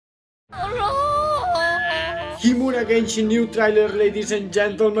Himura Kenshin new trailer, ladies and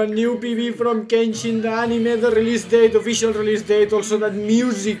gentlemen, new PV from Kenshin, the anime, the release date, official release date, also that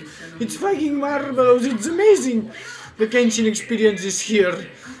music, it's fucking marvelous, it's amazing. The Kenshin experience is here.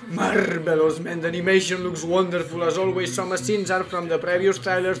 Marvelous, man, the animation looks wonderful as always. Some scenes are from the previous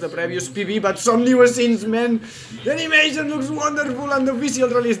trailers, the previous PV, but some newer scenes, man. The animation looks wonderful and the official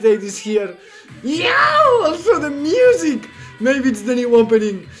release date is here. Yeah, also the music. Maybe it's the new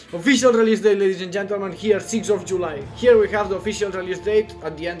opening. Official release date, ladies and gentlemen, here, 6th of July. Here we have the official release date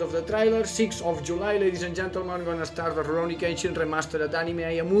at the end of the trailer, 6th of July, ladies and gentlemen. Gonna start the Rurouni Kenshin remastered anime.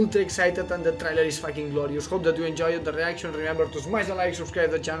 I am ultra excited and the trailer is fucking glorious. Hope that you enjoyed the reaction. Remember to smash the like, subscribe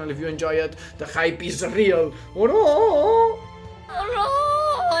to the channel if you enjoy it. The hype is real. Oroooo!